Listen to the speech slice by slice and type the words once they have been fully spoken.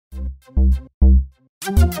Hello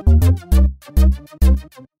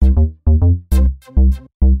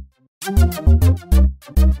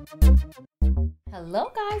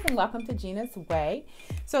guys, and welcome to Gina's Way.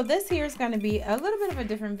 So this here is going to be a little bit of a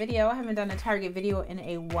different video. I haven't done a Target video in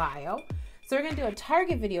a while. So we're going to do a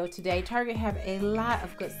Target video today. Target have a lot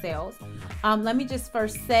of good sales. Let me just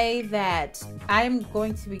first say that I am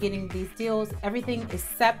going to be getting these deals. Everything is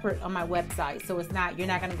separate on my website. So it's not, you're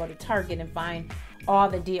not going to go to Target and find all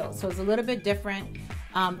the deals. So it's a little bit different.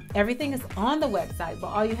 Everything is on the website, but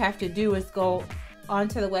all you have to do is go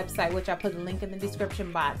onto the website, which I put a link in the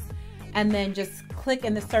description box, and then just click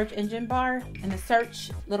in the search engine bar, in the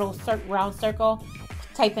search little round circle,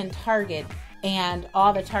 type in Target, and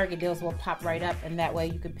all the Target deals will pop right up, and that way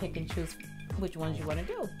you can pick and choose which ones you want to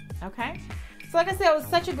do. Okay, so like I said, it was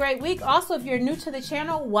such a great week. Also, if you're new to the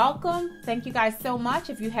channel, welcome. Thank you guys so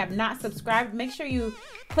much. If you have not subscribed, make sure you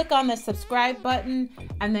click on the subscribe button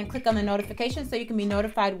and then click on the notification so you can be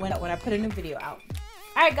notified when I put a new video out.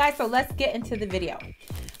 All right guys, so let's get into the video.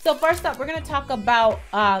 So first up, we're going to talk about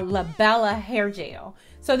La Bella hair gel.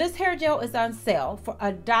 So this hair gel is on sale for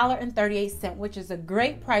 $1.38, which is a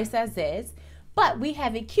great price as is. But we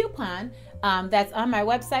have a coupon that's on my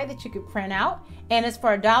website that you could print out, and it's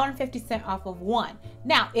for $1.50 off of one.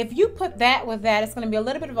 Now, if you put that with that, it's going to be a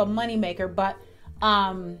little bit of a money maker, but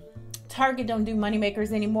Target don't do money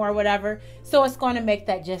makers anymore or whatever. So it's going to make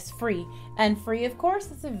that just free. And free, of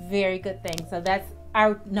course, is a very good thing. So that's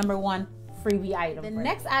our #1 freebie item. The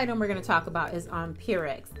next item we're going to talk about is on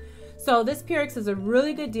Purex. So this Purex is a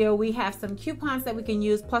really good deal. We have some coupons that we can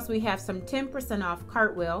use, plus we have some 10% off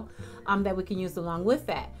Cartwheel that we can use along with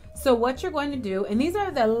that. So what you're going to do, and these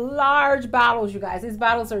are the large bottles, you guys. These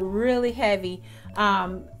bottles are really heavy.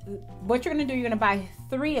 What you're going to do, you're going to buy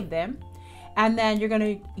 3 of them, and then you're going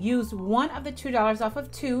to use one of the $2 off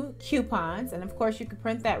of 2 coupons, and of course you can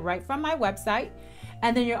print that right from my website.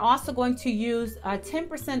 And then you're also going to use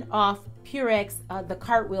 10% off Purex, the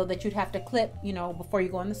Cartwheel that you'd have to clip, you know, before you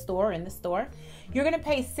go in the store. You're going to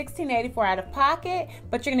pay $16.84 out of pocket,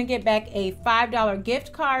 but you're going to get back a $5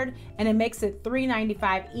 gift card, and it makes it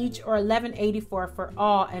 $3.95 each, or $11.84 for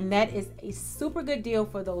all. And that is a super good deal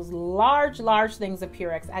for those large things of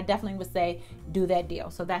Purex. I definitely would say do that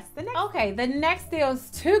deal. So that's the next. Okay, the next deal is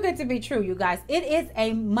too good to be true, you guys. It is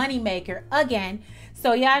a money maker again.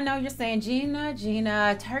 So yeah, I know you're saying,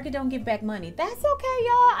 Gina, Target don't give back money. That's okay,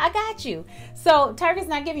 y'all. I got you. So Target's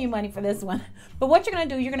not giving you money for this one. But what you're going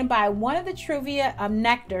to do, you're going to buy one of the Truvia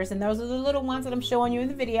nectars, and those are the little ones that I'm showing you in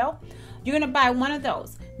the video. You're going to buy one of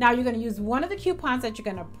those. Now you're going to use one of the coupons that you're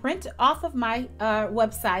going to print off of my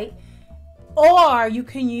website, or you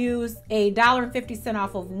can use a $1.50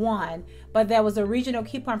 off of one, but there was a regional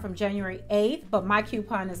coupon from January 8th, but my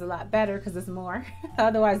coupon is a lot better because it's more.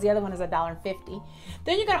 Otherwise, the other one is $1.50.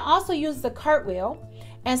 Then you're going to also use the Cartwheel,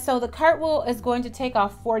 and so the Cartwheel is going to take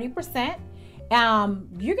off 40%.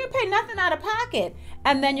 You're going to pay nothing out of pocket,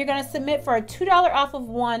 and then you're going to submit for a $2 off of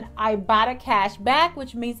one Ibotta cash back,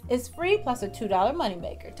 which means it's free plus a $2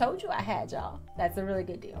 moneymaker. Told you I had y'all. That's a really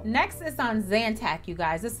good deal. Next is on Zantac, you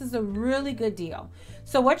guys. This is a really good deal.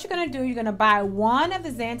 So what you're going to do, you're going to buy one of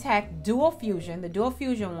the Zantac Dual Fusion, the Dual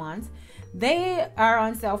Fusion ones. They are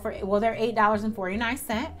on sale for, well, they're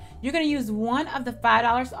 $8.49. You're going to use one of the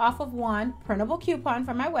 $5 off of one printable coupon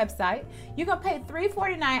from my website. You're going to pay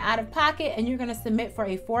 $3.49 out of pocket, and you're going to submit for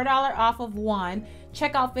a $4 off of one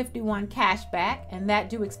checkout 51 cash back, and that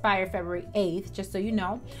do expire February 8th, just so you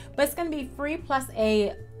know. But it's going to be free plus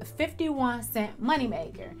a 51-cent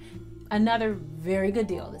moneymaker. Another very good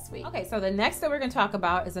deal this week. Okay, so the next that we're going to talk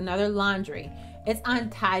about is another laundry. It's on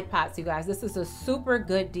Tide Pods, you guys. This is a super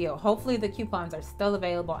good deal. Hopefully the coupons are still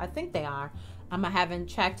available. I think they are. I haven't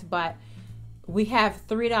checked, but we have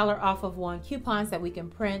 $3 off of one coupons that we can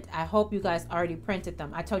print. I hope you guys already printed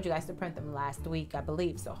them. I told you guys to print them last week, I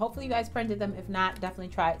believe. So hopefully you guys printed them. If not,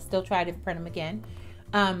 definitely still try to print them again.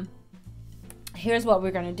 Here's what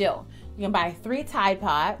we're going to do. You're going to buy 3 Tide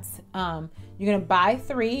Pods. You're going to buy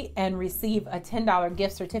 3 and receive a $10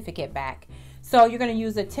 gift certificate back. So you're going to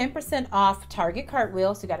use a 10% off Target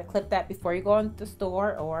Cartwheel. So you got to clip that before you go in the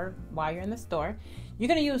store or while you're in the store. You're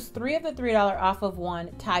going to use 3 of the $3 off of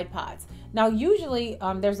one Tide Pods. Now, usually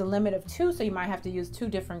there's a limit of 2, so you might have to use 2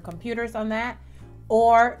 different computers on that.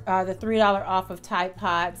 Or the $3 off of Tide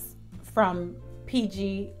Pods from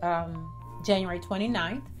PG January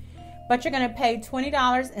 29th. But you're going to pay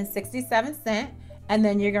 $20.67, and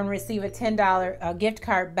then you're going to receive a $10 gift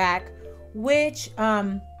card back, which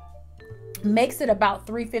makes it about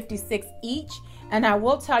 $3.56 each. And I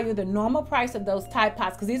will tell you the normal price of those Tide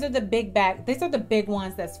Pods, because these are the big bag, these are the big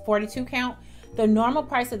ones that's 42 count. The normal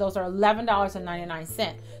price of those are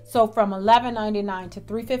 $11.99. So from $11.99 to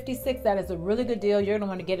 $3.56, that is a really good deal. You're gonna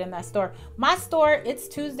want to get in that store. My store, it's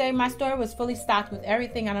Tuesday. My store was fully stocked with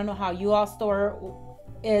everything. I don't know how you all store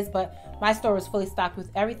is, but my store was fully stocked with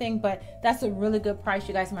everything. But that's a really good price.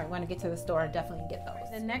 You guys might want to get to the store and definitely get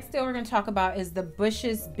those. The next deal we're going to talk about is the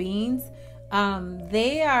Bush's beans.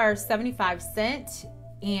 They are 75 cents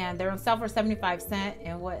and they're on sale for 75 cents.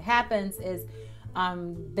 And what happens is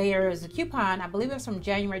there is a coupon, I believe it's from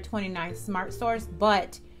January 29th, Smart Source,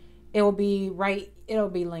 but it will be it'll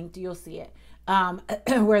be linked, you'll see it,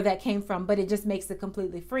 where that came from, but it just makes it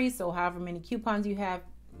completely free. So however many coupons you have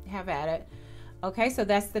at it. Okay, so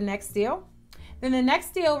that's the next deal. Then the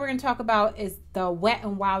next deal we're going to talk about is the Wet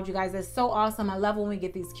and Wild. You guys, it's so awesome. I love when we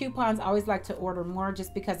get these coupons. I always like to order more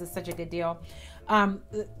just because it's such a good deal.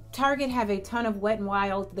 Target have a ton of Wet and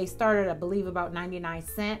Wild. They started, I believe, about 99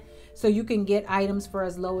 cents. So you can get items for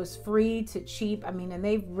as low as free to cheap. I mean, and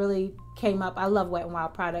they've really came up. I love Wet and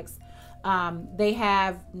Wild products. They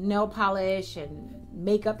have nail polish and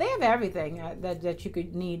makeup. They have everything that you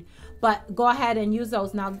could need, but go ahead and use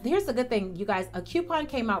those. Now here's the good thing, you guys, a coupon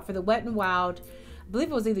came out for the Wet and Wild. I believe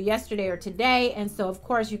it was either yesterday or today, and so of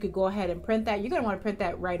course you could go ahead and print that. You're going to want to print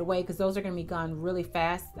that right away because those are going to be gone really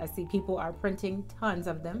fast. I see people are printing tons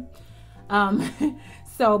of them.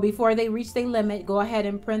 So before they reach their limit, go ahead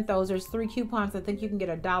and print those. There's 3 coupons. I think you can get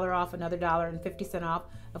 $1 off, another $1.50 off.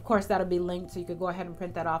 Of course, that'll be linked, so you could go ahead and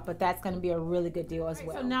print that off, but that's going to be a really good deal as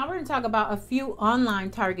well. So now we're going to talk about a few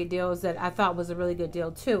online Target deals that I thought was a really good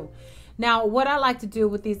deal too. Now, what I like to do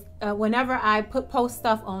with these, whenever I post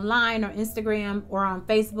stuff online or Instagram or on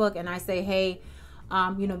Facebook and I say, hey,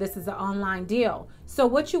 you know, this is an online deal. So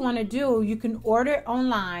what you want to do, you can order it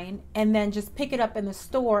online and then just pick it up in the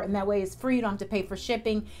store, and that way it's free. You don't have to pay for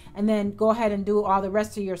shipping, and then go ahead and do all the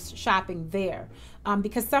rest of your shopping there.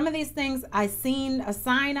 Because some of these things I seen a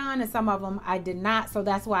sign on and some of them I did not. So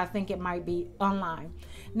that's why I think it might be online.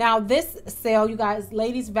 Now this sale, you guys,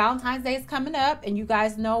 ladies, Valentine's Day is coming up, and you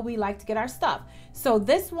guys know we like to get our stuff. So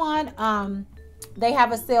this one, they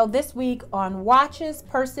have a sale this week on watches,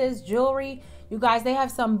 purses, jewelry. You guys, they have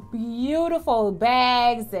some beautiful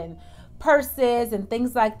bags and purses and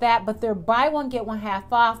things like that, but they're buy one get one half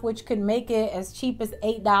off, which could make it as cheap as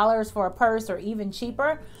 $8 for a purse or even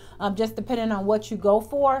cheaper, just depending on what you go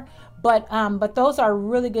for. But those are a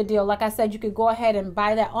really good deal. Like I said, you could go ahead and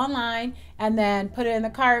buy that online and then put it in the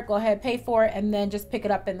cart, go ahead, pay for it, and then just pick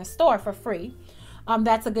it up in the store for free.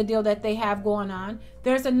 That's a good deal that they have going on.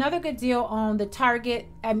 There's another good deal on the Target,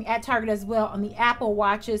 at Target as well, on the Apple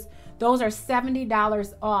watches. Those are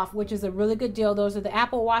 $70 off, which is a really good deal. Those are the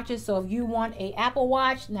Apple watches. So if you want an Apple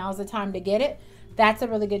watch, now's the time to get it. That's a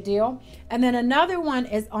really good deal. And then another one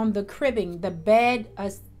is on the cribbing, the bed. I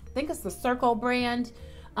think it's the Circle brand.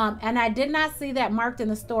 And I did not see that marked in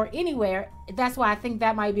the store anywhere. That's why I think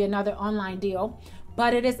that might be another online deal.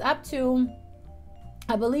 But it is up to,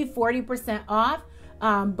 I believe, 40% off.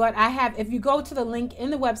 But I have, if you go to the link in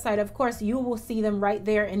the website, of course, you will see them right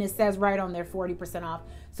there, and it says right on there 40% off.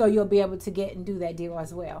 So you'll be able to get and do that deal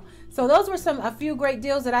as well. So those were a few great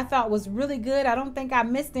deals that I thought was really good. I don't think I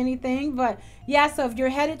missed anything, but yeah, so if you're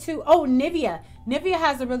headed to, Nivea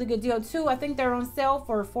has a really good deal too. I think they're on sale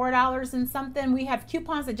for $4 and something. We have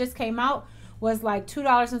coupons that just came out, was like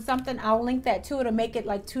 $2 and something. I'll link that too to make it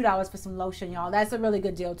like $2 for some lotion, y'all. That's a really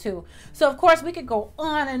good deal too. So of course we could go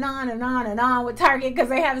on and on and on and on with Target because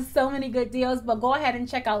they have so many good deals, but go ahead and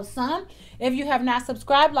check out some. If you have not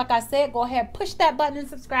subscribed, like I said, go ahead, push that button and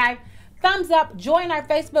subscribe. Thumbs up, join our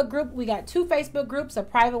Facebook group. We got 2 Facebook groups, a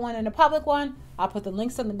private one and a public one. I'll put the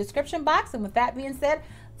links in the description box. And with that being said,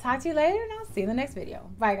 talk to you later, and I'll see you in the next video.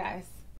 Bye, guys.